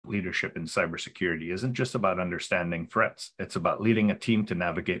leadership in cybersecurity isn't just about understanding threats. It's about leading a team to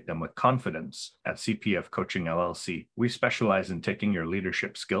navigate them with confidence. At CPF Coaching LLC, we specialize in taking your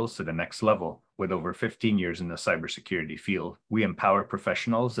leadership skills to the next level. With over 15 years in the cybersecurity field, we empower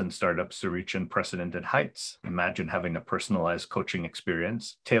professionals and startups to reach unprecedented heights. Imagine having a personalized coaching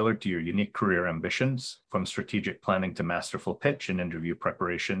experience tailored to your unique career ambitions. From strategic planning to masterful pitch and interview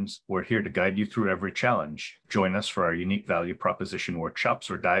preparations, we're here to guide you through every challenge. Join us for our unique value proposition workshops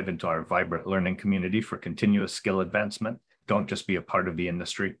or dive into our vibrant learning community for continuous skill advancement. Don't just be a part of the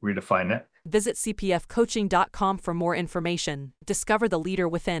industry, redefine it. Visit cpfcoaching.com for more information. Discover the leader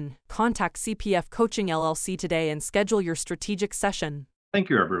within. Contact CPF Coaching LLC today and schedule your strategic session. Thank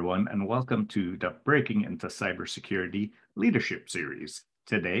you, everyone, and welcome to the Breaking into Cybersecurity Leadership Series.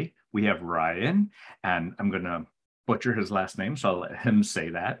 Today, we have Ryan, and I'm going to butcher his last name, so I'll let him say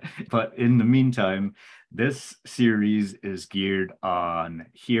that. But in the meantime, this series is geared on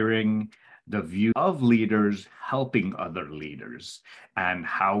hearing the view of leaders helping other leaders and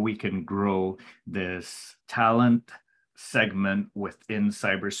how we can grow this talent segment within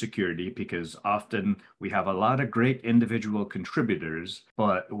cybersecurity, because often we have a lot of great individual contributors,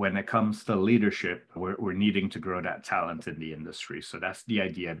 but when it comes to leadership, we're needing to grow that talent in the industry. So that's the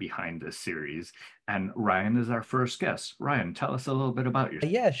idea behind this series. And Ryan is our first guest. Ryan, tell us a little bit about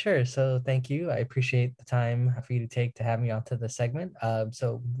yourself. Yeah, sure. So thank you. I appreciate the time for you to take to have me onto the segment.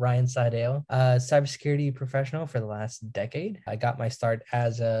 So Ryan Sahadeo, cybersecurity professional for the last decade. I got my start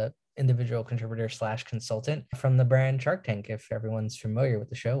as a individual contributor / consultant from the brand Shark Tank, if everyone's familiar with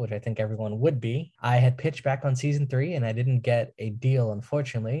the show, which I think everyone would be. I had pitched back on season 3 and I didn't get a deal,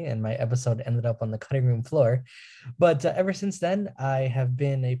 unfortunately, and my episode ended up on the cutting room floor. But ever since then, I have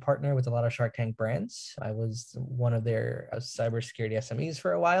been a partner with a lot of Shark Tank brands. I was one of their cybersecurity SMEs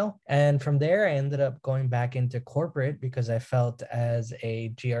for a while. And from there, I ended up going back into corporate because I felt as a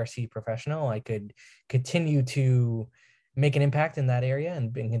GRC professional, I could continue to make an impact in that area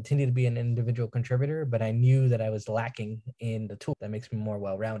and continue to be an individual contributor, but I knew that I was lacking in the tool that makes me more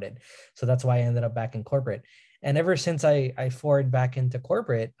well-rounded. So that's why I ended up back in corporate. And ever since I forward back into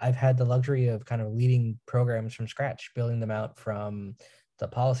corporate, I've had the luxury of kind of leading programs from scratch, building them out from the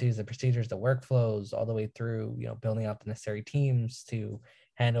policies, the procedures, the workflows, all the way through, building out the necessary teams to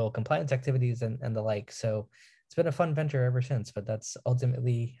handle compliance activities and the like. So it's been a fun venture ever since, but that's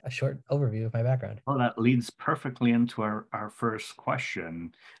ultimately a short overview of my background. Well, that leads perfectly into our first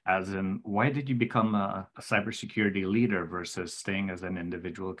question, as in, why did you become a cybersecurity leader versus staying as an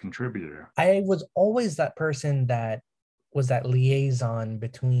individual contributor? I was always that person that was that liaison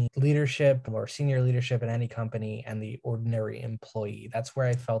between leadership or senior leadership in any company and the ordinary employee. That's where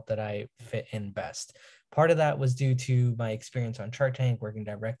I felt that I fit in best. Part of that was due to my experience on Shark Tank, working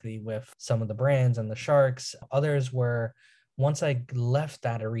directly with some of the brands and the sharks. Others were, once I left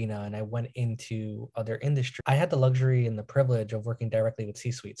that arena and I went into other industries, I had the luxury and the privilege of working directly with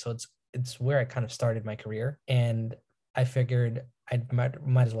C-suite. So it's where I kind of started my career. And I figured I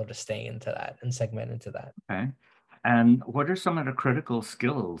might as well just stay into that and segment into that. Okay. And what are some of the critical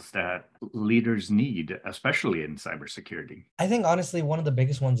skills that leaders need, especially in cybersecurity? I think honestly, one of the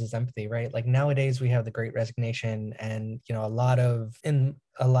biggest ones is empathy, right? Like nowadays we have the Great Resignation, and a lot of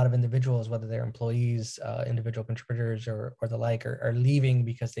individuals, whether they're employees, individual contributors, or the like, are leaving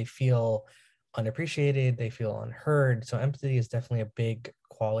because they feel unappreciated, they feel unheard. So empathy is definitely a big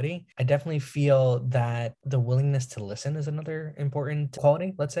quality. I definitely feel that the willingness to listen is another important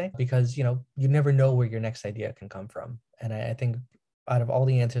quality, let's say, because you never know where your next idea can come from. And I think out of all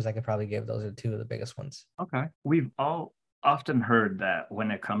the answers I could probably give, those are two of the biggest ones. Okay. We've all often heard that when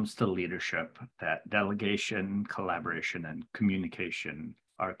it comes to leadership, that delegation, collaboration, and communication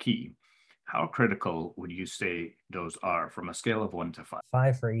are key. How critical would you say those are from a scale of 1 to 5?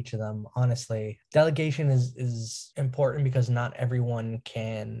 5 for each of them, honestly. Delegation is important because not everyone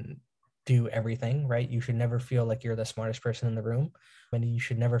can do everything, right? You should never feel like you're the smartest person in the room, and you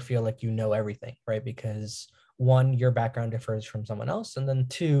should never feel like you know everything, right? Because 1, your background differs from someone else, and then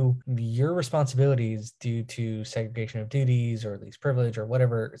 2, your responsibilities due to segregation of duties or at least privilege or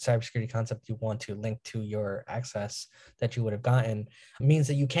whatever cybersecurity concept you want to link to your access that you would have gotten means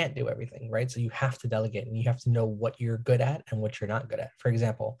that you can't do everything, right? So you have to delegate, and you have to know what you're good at and what you're not good at. For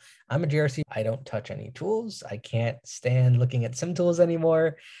example, I'm a GRC. I don't touch any tools. I can't stand looking at SIM tools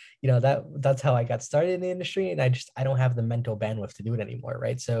anymore. That's how I got started in the industry, and I don't have the mental bandwidth to do it anymore,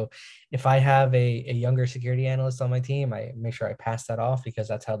 right? So if I have a younger security analyst on my team, I make sure I pass that off because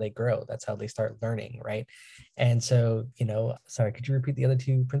that's how they grow. That's how they start learning, right? And so, sorry, could you repeat the other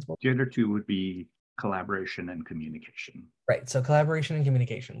 2 principles? The other 2 would be collaboration and communication. Right. So collaboration and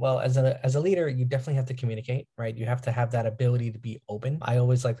communication. Well, as a leader, you definitely have to communicate, right? You have to have that ability to be open. I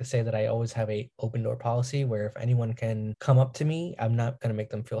always like to say that I always have a open door policy where if anyone can come up to me, I'm not going to make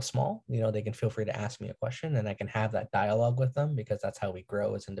them feel small. They can feel free to ask me a question and I can have that dialogue with them because that's how we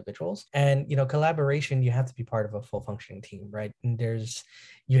grow as individuals. And collaboration, you have to be part of a full functioning team, right? And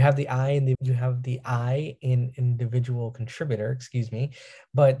you have the I in individual contributor, excuse me,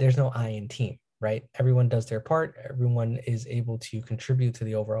 but there's no I in team, right? Everyone does their part. Everyone is able to contribute to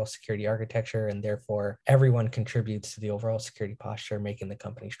the overall security architecture, and therefore everyone contributes to the overall security posture, making the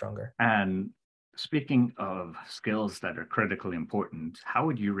company stronger. And speaking of skills that are critically important, how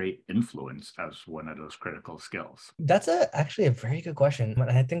would you rate influence as one of those critical skills? That's actually a very good question.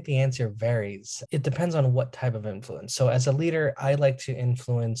 And I think the answer varies. It depends on what type of influence. So as a leader, I like to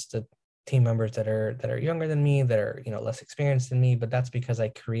influence the team members that are younger than me, that are less experienced than me, but that's because I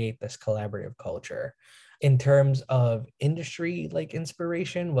create this collaborative culture. In terms of industry like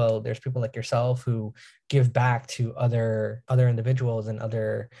inspiration, well, there's people like yourself who give back to other individuals and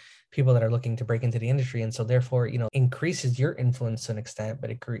other people that are looking to break into the industry, and so therefore increases your influence to an extent,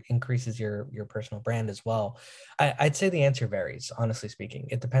 but it increases your personal brand as well. I'd say the answer varies, honestly speaking.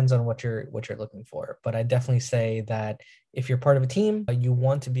 It depends on what you're looking for, but I definitely say that if you're part of a team, you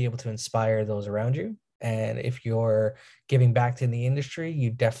want to be able to inspire those around you. And if you're giving back to the industry, you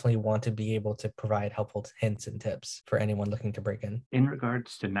definitely want to be able to provide helpful hints and tips for anyone looking to break in. In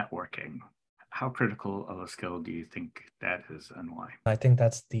regards to networking, how critical of a skill do you think that is and why? I think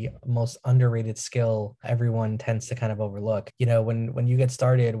that's the most underrated skill everyone tends to kind of overlook. When you get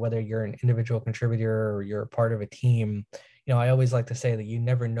started, whether you're an individual contributor or you're part of a team, I always like to say that you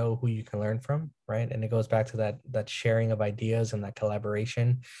never know who you can learn from, right? And it goes back to that sharing of ideas and that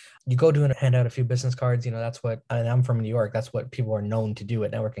collaboration. You go to and hand out a few business cards, that's what, and I'm from New York, that's what people are known to do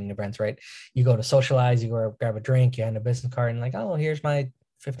at networking events, right? You go to socialize, you go grab a drink, you hand a business card and like, oh, here's my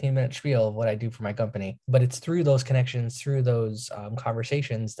 15-minute spiel of what I do for my company. But it's through those connections, through those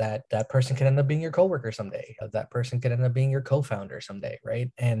conversations that person could end up being your coworker someday. That person could end up being your co-founder someday,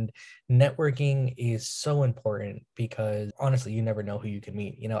 right? And networking is so important because honestly, you never know who you can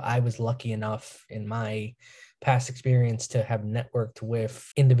meet. I was lucky enough in my past experience to have networked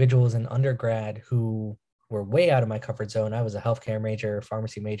with individuals in undergrad who were way out of my comfort zone. I was a healthcare major,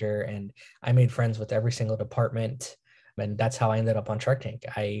 pharmacy major, and I made friends with every single department. And that's how I ended up on Shark Tank.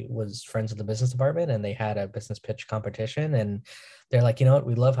 I was friends with the business department and they had a business pitch competition. And they're like, what?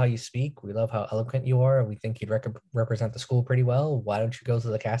 We love how you speak. We love how eloquent you are. We think you'd represent the school pretty well. Why don't you go to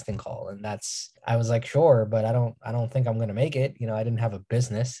the casting call? And I was like, sure, but I don't think I'm going to make it. I didn't have a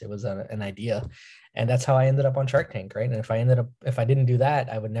business. It was an idea. And that's how I ended up on Shark Tank, right? And if I didn't do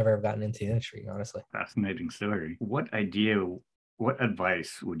that, I would never have gotten into the industry, honestly. Fascinating story. What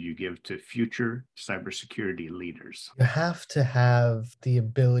advice would you give to future cybersecurity leaders? You have to have the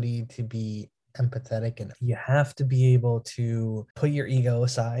ability to be empathetic, and you have to be able to put your ego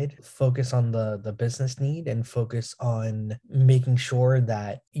aside, focus on the business need, and focus on making sure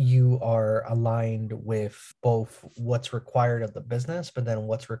that you are aligned with both what's required of the business, but then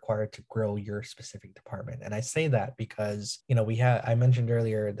what's required to grow your specific department. And I say that because I mentioned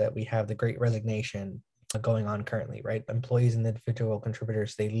earlier that we have the Great Resignation going on currently, right? Employees and individual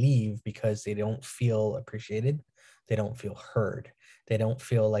contributors, they leave because they don't feel appreciated. They don't feel heard. They don't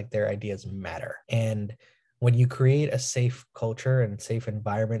feel like their ideas matter. And when you create a safe culture and safe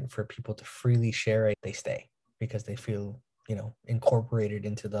environment for people to freely share it, they stay because they feel, incorporated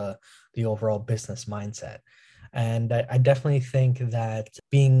into the overall business mindset. And I definitely think that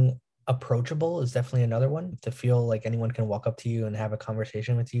being approachable is definitely another one. To feel like anyone can walk up to you and have a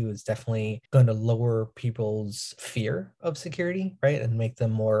conversation with you is definitely going to lower people's fear of security, right? And make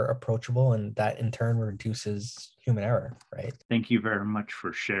them more approachable. And that in turn reduces human error, right? Thank you very much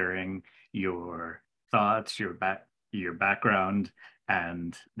for sharing your thoughts, your background,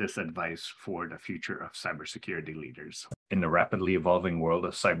 and this advice for the future of cybersecurity leaders. In the rapidly evolving world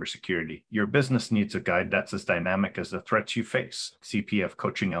of cybersecurity, your business needs a guide that's as dynamic as the threats you face. CPF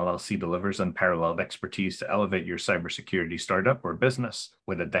Coaching LLC delivers unparalleled expertise to elevate your cybersecurity startup or business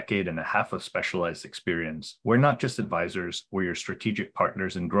with a decade and a half of specialized experience. We're not just advisors, we're your strategic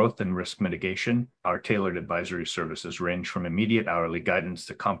partners in growth and risk mitigation. Our tailored advisory services range from immediate hourly guidance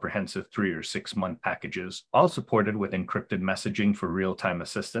to comprehensive 3 or 6 month packages, all supported with encrypted messaging for real-time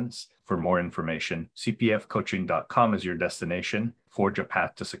assistance. For more information, cpfcoaching.com is your destination. Forge a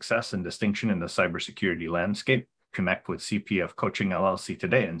path to success and distinction in the cybersecurity landscape. Connect with CPF Coaching LLC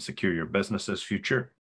today and secure your business's future.